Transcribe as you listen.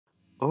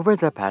Over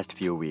the past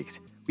few weeks,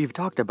 we've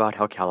talked about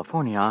how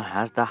California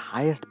has the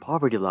highest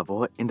poverty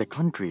level in the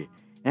country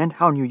and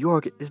how New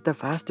York is the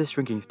fastest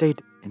shrinking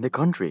state in the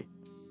country.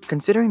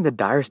 Considering the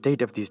dire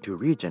state of these two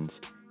regions,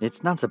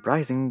 it's not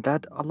surprising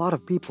that a lot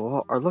of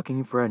people are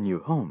looking for a new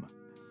home.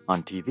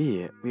 On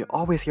TV, we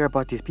always hear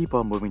about these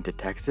people moving to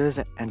Texas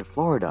and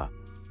Florida,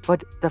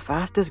 but the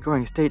fastest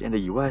growing state in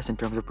the US in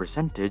terms of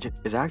percentage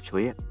is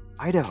actually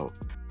Idaho.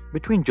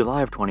 Between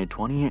July of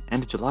 2020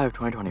 and July of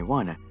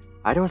 2021,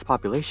 Idaho's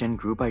population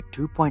grew by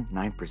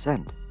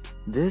 2.9%.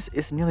 This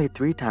is nearly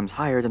 3 times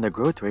higher than the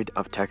growth rate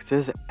of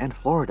Texas and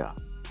Florida.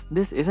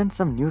 This isn't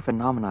some new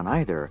phenomenon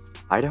either.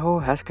 Idaho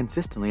has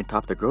consistently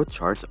topped the growth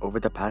charts over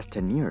the past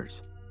 10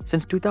 years.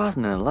 Since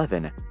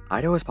 2011,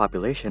 Idaho's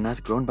population has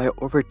grown by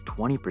over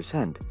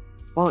 20%,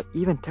 while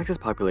even Texas'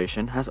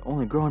 population has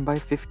only grown by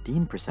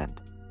 15%.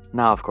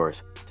 Now, of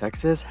course,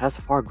 Texas has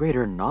far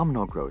greater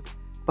nominal growth,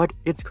 but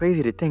it's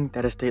crazy to think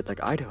that a state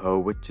like Idaho,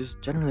 which is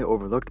generally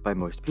overlooked by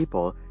most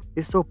people,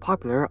 is so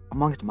popular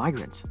amongst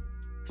migrants.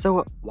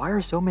 So why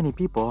are so many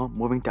people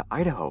moving to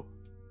Idaho?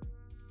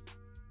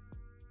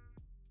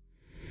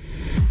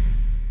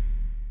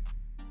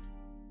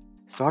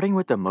 Starting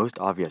with the most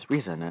obvious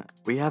reason,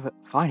 we have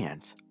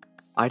finance.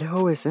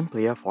 Idaho is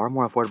simply a far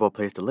more affordable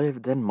place to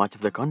live than much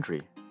of the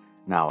country.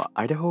 Now,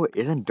 Idaho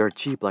isn't dirt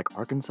cheap like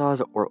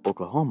Arkansas or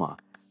Oklahoma,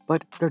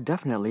 but they're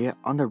definitely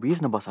on the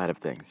reasonable side of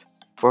things.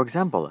 For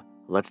example,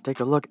 let's take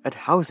a look at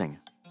housing.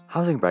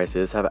 Housing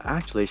prices have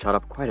actually shot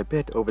up quite a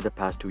bit over the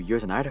past 2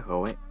 years in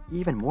Idaho,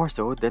 even more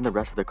so than the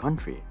rest of the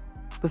country.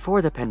 Before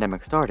the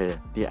pandemic started,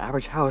 the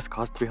average house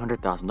cost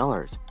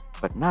 $300,000,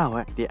 but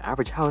now the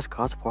average house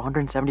costs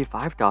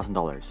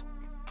 $475,000.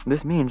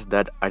 This means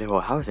that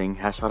Idaho housing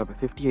has shot up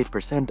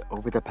 58%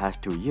 over the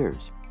past 2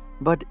 years.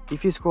 But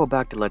if you scroll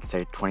back to, let's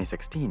say,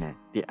 2016,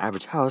 the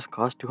average house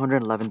cost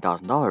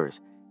 $211,000,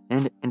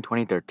 and in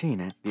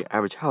 2013, the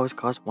average house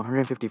cost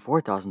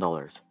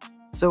 $154,000.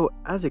 So,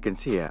 as you can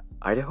see,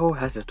 Idaho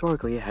has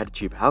historically had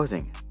cheap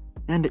housing.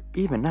 And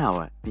even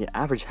now, the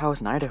average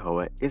house in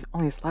Idaho is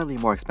only slightly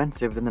more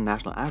expensive than the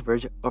national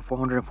average of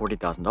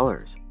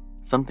 $440,000.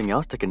 Something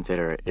else to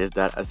consider is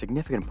that a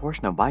significant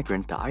portion of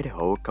migrants to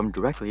Idaho come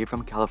directly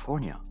from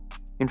California.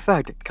 In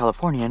fact,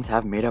 Californians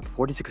have made up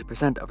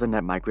 46% of the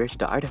net migration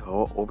to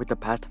Idaho over the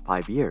past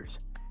 5 years.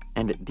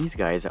 And these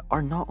guys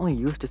are not only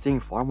used to seeing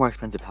far more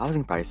expensive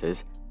housing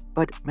prices,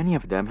 but many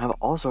of them have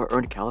also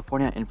earned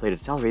California-inflated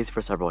salaries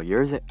for several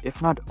years,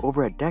 if not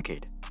over a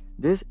decade.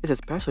 This is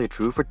especially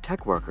true for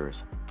tech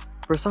workers.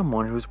 For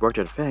someone who's worked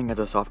at FANG as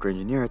a software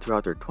engineer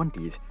throughout their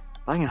 20s,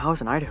 buying a house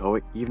in Idaho,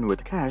 even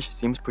with cash,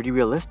 seems pretty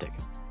realistic.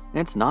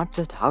 And it's not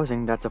just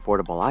housing that's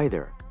affordable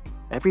either.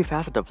 Every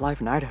facet of life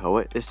in Idaho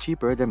is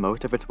cheaper than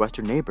most of its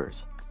western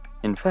neighbors.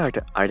 In fact,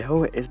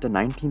 Idaho is the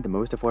 19th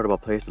most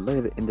affordable place to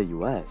live in the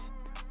US.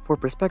 For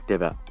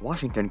perspective,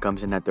 Washington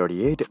comes in at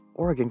 38,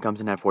 Oregon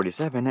comes in at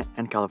 47,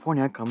 and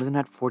California comes in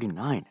at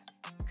 49.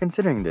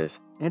 Considering this,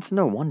 it's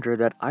no wonder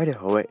that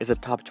Idaho is a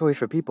top choice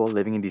for people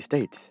living in these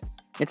states.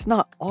 It's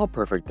not all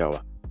perfect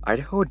though.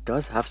 Idaho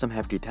does have some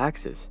hefty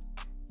taxes.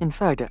 In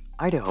fact,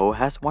 Idaho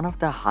has one of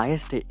the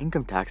highest state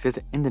income taxes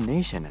in the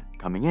nation,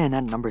 coming in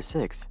at number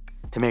 6.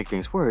 To make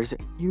things worse,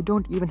 you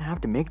don't even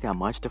have to make that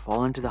much to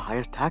fall into the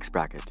highest tax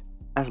bracket.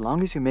 As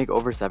long as you make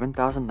over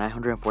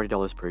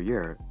 $7,940 per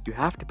year, you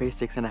have to pay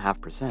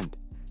 6.5%.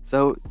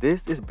 So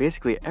this is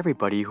basically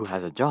everybody who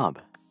has a job.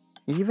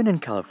 Even in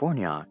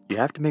California, you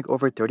have to make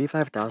over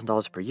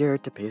 $35,000 per year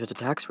to pay such a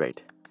tax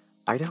rate.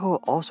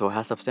 Idaho also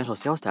has substantial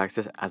sales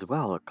taxes as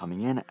well,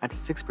 coming in at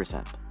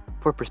 6%.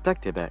 For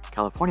perspective,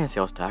 California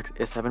sales tax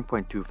is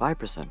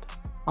 7.25%.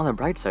 On the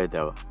bright side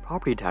though,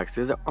 property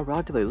taxes are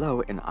relatively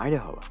low in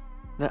Idaho.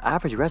 The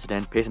average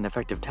resident pays an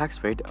effective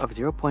tax rate of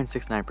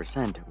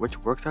 0.69%, which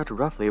works out to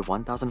roughly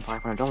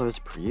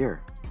 $1,500 per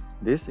year.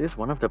 This is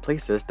one of the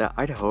places that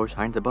Idaho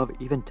shines above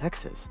even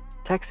Texas.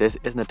 Texas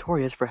is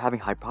notorious for having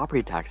high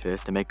property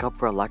taxes to make up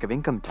for a lack of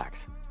income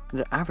tax.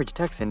 The average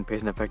Texan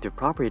pays an effective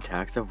property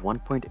tax of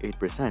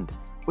 1.8%,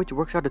 which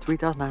works out to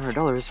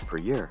 $3,900 per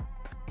year.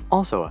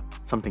 Also,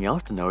 something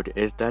else to note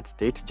is that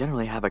states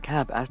generally have a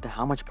cap as to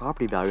how much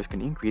property values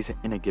can increase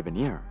in a given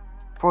year.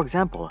 For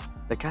example,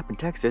 the cap in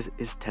Texas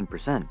is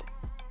 10%.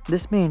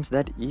 This means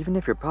that even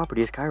if your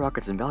property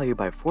skyrockets in value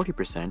by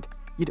 40%,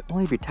 you'd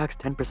only be taxed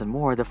 10%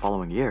 more the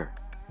following year.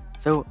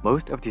 So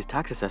most of these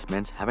tax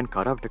assessments haven't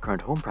caught up to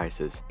current home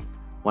prices.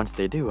 Once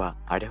they do,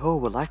 Idaho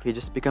will likely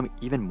just become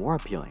even more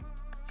appealing.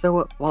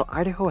 So while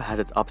Idaho has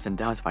its ups and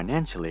downs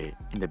financially,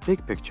 in the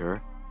big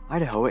picture,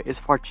 Idaho is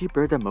far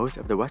cheaper than most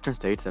of the western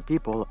states that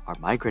people are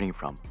migrating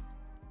from.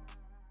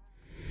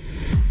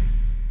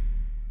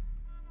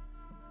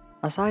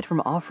 Aside from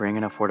offering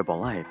an affordable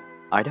life,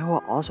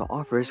 Idaho also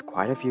offers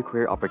quite a few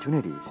career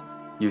opportunities.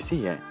 You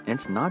see,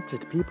 it's not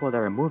just people that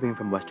are moving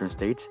from western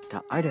states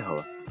to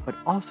Idaho, but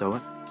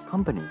also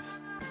companies.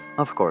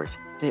 Of course,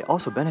 they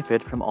also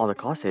benefit from all the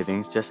cost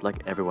savings just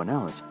like everyone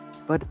else,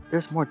 but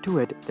there's more to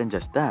it than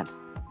just that.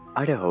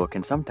 Idaho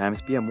can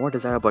sometimes be a more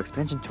desirable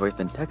expansion choice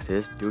than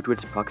Texas due to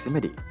its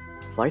proximity.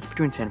 Flights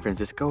between San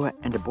Francisco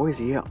and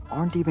Boise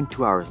aren't even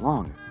 2 hours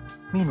long.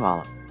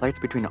 Meanwhile, flights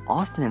between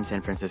Austin and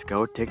San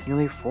Francisco take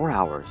nearly 4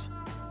 hours.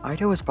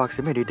 Idaho's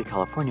proximity to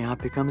California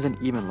becomes an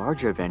even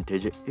larger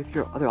advantage if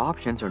your other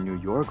options are New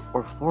York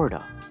or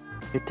Florida.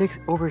 It takes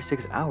over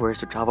 6 hours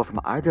to travel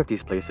from either of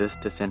these places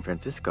to San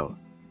Francisco.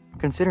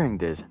 Considering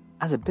this,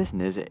 as a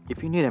business,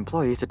 if you need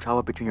employees to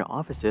travel between your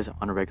offices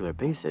on a regular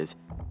basis,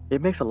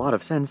 it makes a lot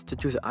of sense to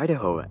choose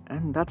Idaho,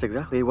 and that's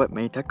exactly what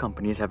many tech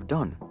companies have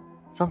done.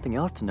 Something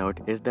else to note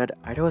is that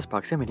Idaho's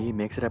proximity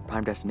makes it a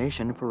prime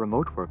destination for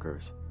remote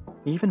workers.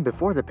 Even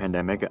before the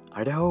pandemic,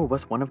 Idaho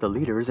was one of the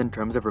leaders in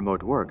terms of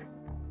remote work.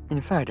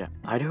 In fact,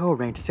 Idaho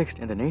ranked 6th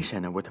in the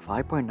nation with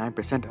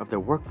 5.9% of their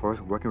workforce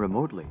working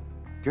remotely.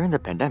 During the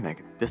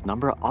pandemic, this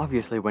number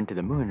obviously went to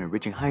the moon,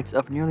 reaching heights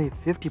of nearly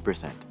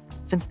 50%.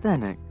 Since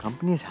then,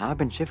 companies have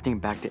been shifting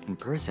back to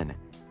in-person,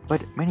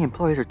 but many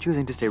employees are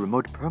choosing to stay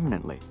remote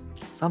permanently.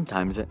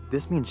 Sometimes,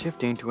 this means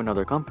shifting to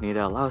another company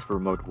that allows for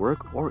remote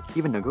work or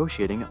even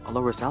negotiating a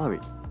lower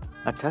salary.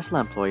 A Tesla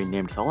employee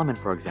named Solomon,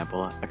 for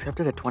example,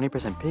 accepted a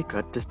 20% pay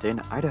cut to stay in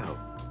Idaho.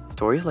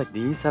 Stories like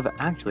these have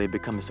actually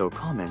become so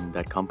common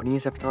that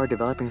companies have started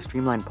developing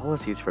streamlined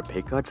policies for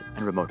pay cuts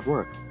and remote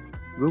work.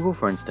 Google,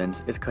 for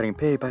instance, is cutting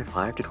pay by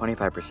 5 to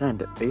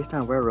 25% based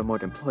on where a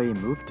remote employee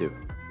moved to.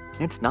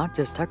 It's not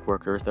just tech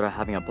workers that are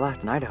having a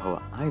blast in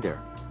Idaho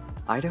either.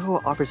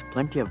 Idaho offers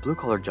plenty of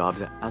blue-collar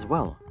jobs as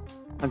well.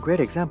 A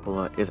great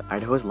example is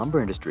Idaho's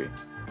lumber industry.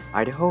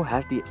 Idaho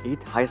has the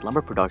 8th highest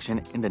lumber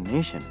production in the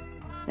nation.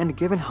 And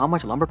given how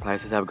much lumber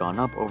prices have gone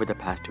up over the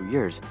past 2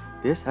 years,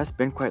 this has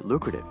been quite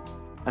lucrative.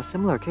 A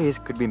similar case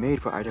could be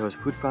made for Idaho's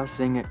food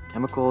processing,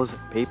 chemicals,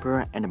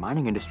 paper, and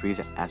mining industries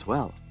as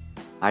well.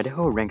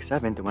 Idaho ranks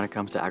 7th when it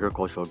comes to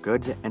agricultural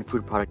goods and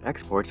food product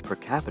exports per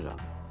capita.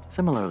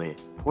 Similarly,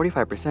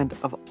 45%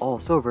 of all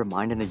silver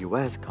mined in the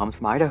US comes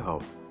from Idaho,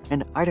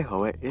 and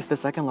Idaho is the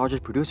 2nd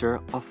largest producer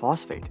of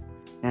phosphate.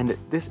 And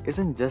this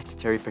isn't just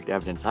cherry-picked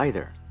evidence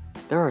either.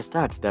 There are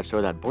stats that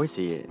show that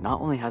Boise not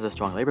only has a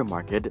strong labor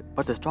market,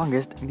 but the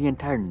strongest in the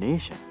entire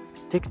nation.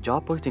 Take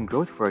job posting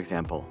growth, for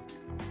example.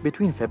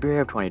 Between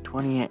February of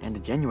 2020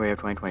 and January of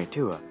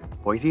 2022,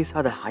 Boise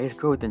saw the highest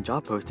growth in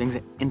job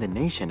postings in the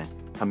nation,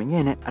 coming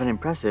in at an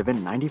impressive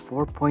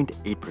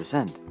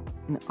 94.8%.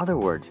 In other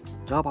words,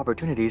 job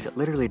opportunities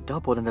literally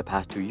doubled in the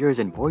past 2 years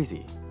in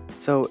Boise.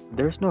 So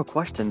there's no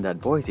question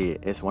that Boise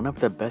is one of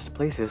the best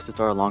places to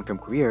start a long-term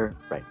career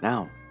right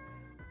now.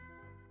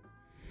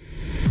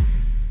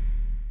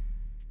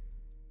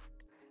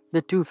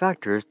 The two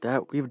factors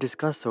that we've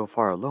discussed so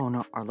far alone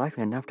are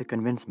likely enough to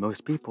convince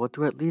most people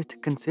to at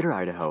least consider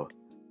Idaho.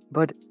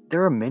 But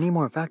there are many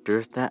more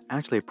factors that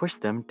actually push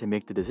them to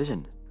make the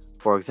decision.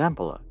 For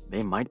example,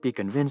 they might be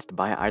convinced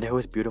by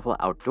Idaho's beautiful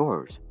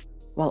outdoors.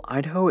 While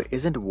Idaho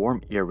isn't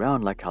warm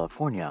year-round like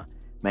California,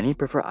 many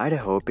prefer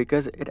Idaho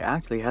because it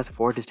actually has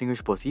 4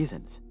 distinguishable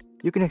seasons.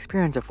 You can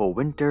experience a full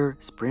winter,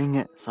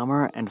 spring,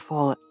 summer, and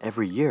fall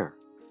every year.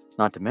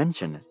 Not to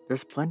mention,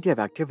 there's plenty of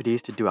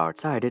activities to do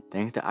outside it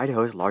thanks to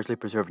Idaho's largely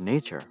preserved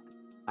nature.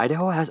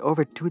 Idaho has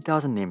over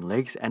 2,000 named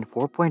lakes and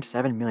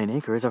 4.7 million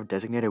acres of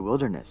designated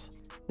wilderness.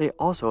 They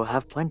also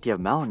have plenty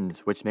of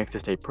mountains, which makes the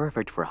state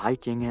perfect for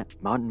hiking,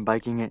 mountain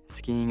biking,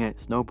 skiing,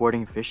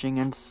 snowboarding, fishing,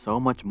 and so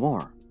much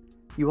more.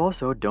 You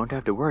also don't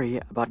have to worry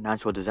about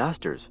natural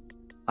disasters.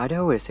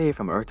 Idaho is safe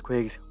from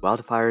earthquakes,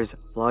 wildfires,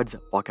 floods,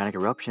 volcanic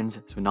eruptions,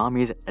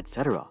 tsunamis,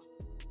 etc.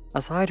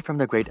 Aside from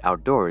the great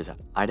outdoors,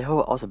 Idaho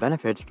also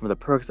benefits from the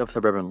perks of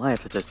suburban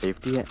life such as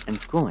safety and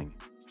schooling.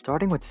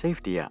 Starting with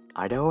safety,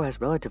 Idaho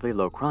has relatively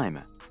low crime.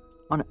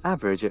 On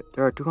average,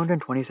 there are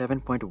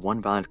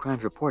 227.1 violent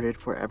crimes reported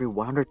for every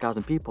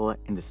 100,000 people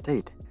in the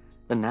state.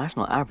 The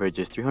national average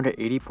is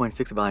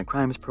 380.6 violent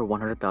crimes per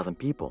 100,000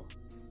 people.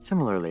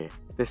 Similarly,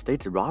 the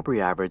state's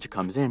robbery average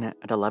comes in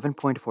at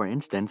 11.4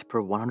 incidents per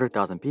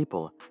 100,000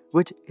 people,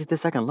 which is the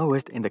 2nd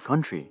lowest in the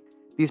country.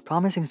 These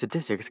promising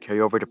statistics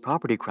carry over to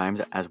property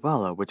crimes as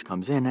well, which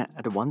comes in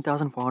at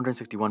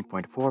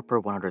 1,461.4 per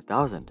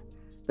 100,000.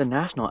 The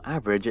national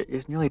average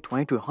is nearly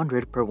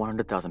 2,200 per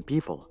 100,000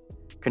 people.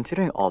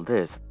 Considering all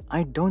this,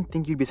 I don't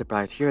think you'd be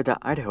surprised here that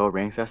Idaho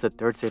ranks as the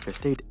 3rd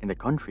safest state in the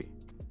country.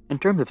 In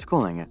terms of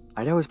schooling,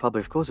 Idaho's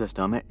public school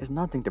system is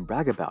nothing to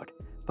brag about,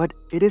 but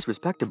it is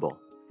respectable.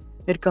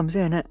 It comes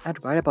in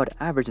at right about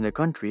average in the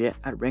country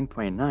at rank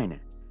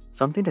 29.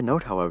 Something to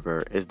note,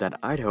 however, is that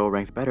Idaho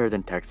ranks better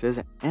than Texas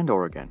and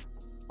Oregon.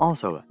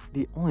 Also,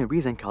 the only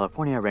reason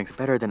California ranks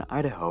better than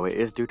Idaho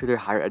is due to their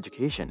higher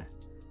education.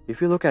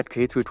 If you look at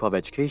K-12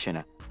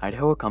 education,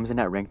 Idaho comes in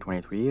at rank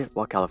 23,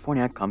 while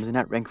California comes in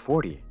at rank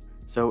 40.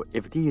 So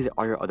if these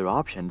are your other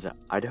options,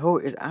 Idaho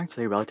is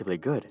actually relatively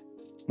good.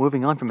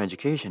 Moving on from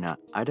education,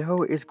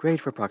 Idaho is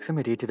great for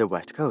proximity to the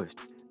West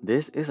Coast.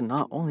 This is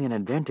not only an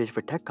advantage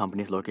for tech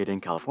companies located in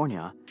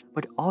California,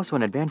 but also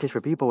an advantage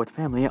for people with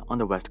family on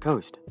the West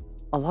Coast.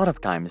 A lot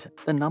of times,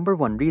 the number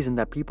one reason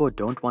that people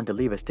don't want to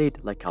leave a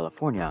state like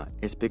California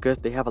is because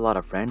they have a lot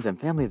of friends and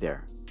family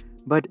there.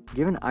 But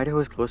given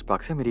Idaho's close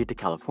proximity to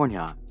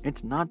California,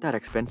 it's not that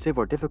expensive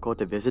or difficult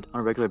to visit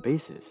on a regular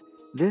basis.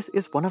 This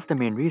is one of the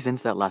main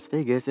reasons that Las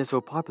Vegas is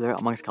so popular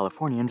amongst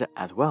Californians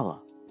as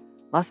well.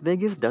 Las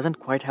Vegas doesn't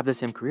quite have the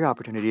same career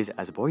opportunities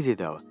as Boise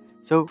though,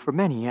 so for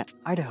many,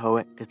 Idaho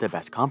is the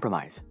best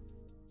compromise.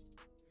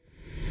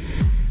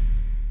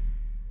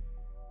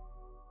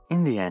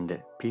 In the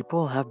end,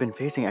 people have been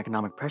facing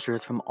economic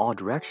pressures from all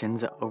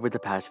directions over the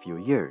past few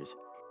years.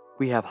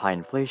 We have high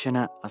inflation,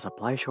 a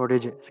supply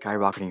shortage,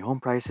 skyrocketing home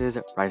prices,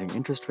 rising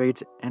interest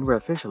rates, and we're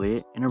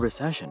officially in a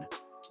recession.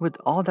 With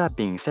all that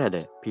being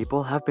said,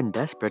 people have been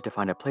desperate to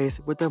find a place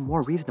with a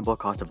more reasonable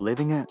cost of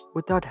living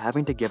without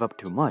having to give up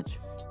too much.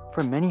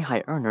 For many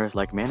high earners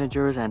like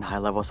managers and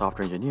high-level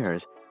software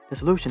engineers, the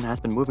solution has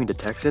been moving to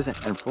Texas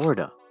and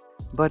Florida.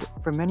 But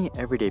for many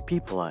everyday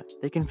people,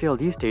 they can feel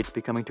these states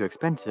becoming too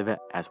expensive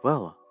as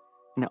well.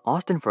 In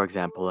Austin, for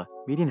example,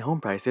 median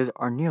home prices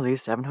are nearly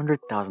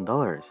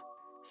 $700,000.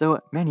 So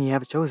many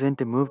have chosen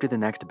to move to the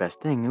next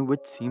best thing,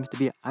 which seems to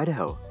be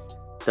Idaho.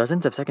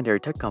 Dozens of secondary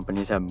tech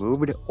companies have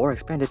moved or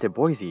expanded to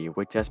Boise,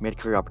 which has made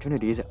career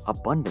opportunities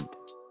abundant.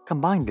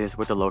 Combine this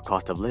with the low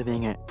cost of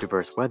living,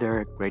 diverse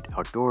weather, great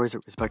outdoors,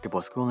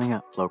 respectable schooling,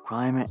 low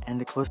crime, and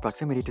the close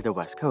proximity to the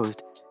West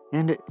Coast,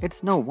 and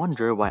it's no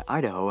wonder why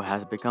Idaho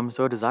has become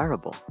so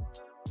desirable.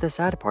 The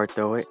sad part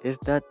though is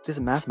that this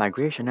mass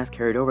migration has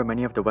carried over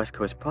many of the West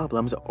Coast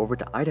problems over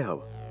to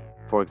Idaho.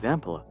 For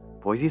example,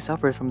 Boise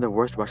suffers from the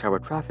worst rush hour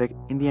traffic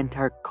in the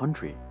entire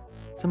country.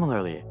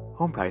 Similarly,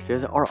 home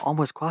prices are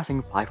almost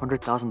crossing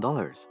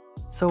 $500,000.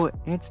 So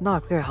it's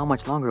not clear how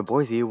much longer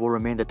Boise will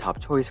remain the top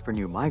choice for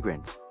new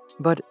migrants.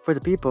 But for the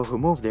people who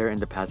moved there in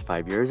the past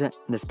 5 years, and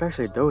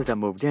especially those that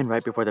moved in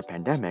right before the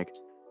pandemic,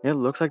 it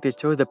looks like they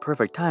chose the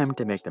perfect time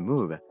to make the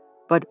move.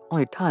 But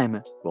only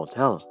time will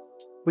tell.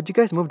 Would you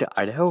guys move to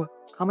Idaho?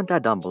 Comment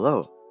that down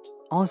below.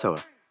 Also,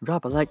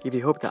 drop a like if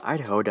you hope that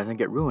Idaho doesn't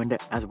get ruined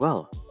as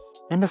well.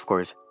 And of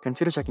course,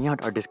 consider checking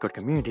out our Discord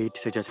community to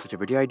suggest future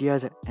video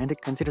ideas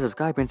and consider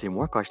subscribing to see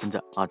more questions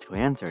logically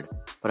answered.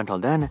 But until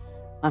then,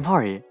 I'm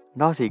Hari,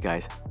 and I'll see you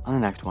guys on the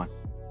next one.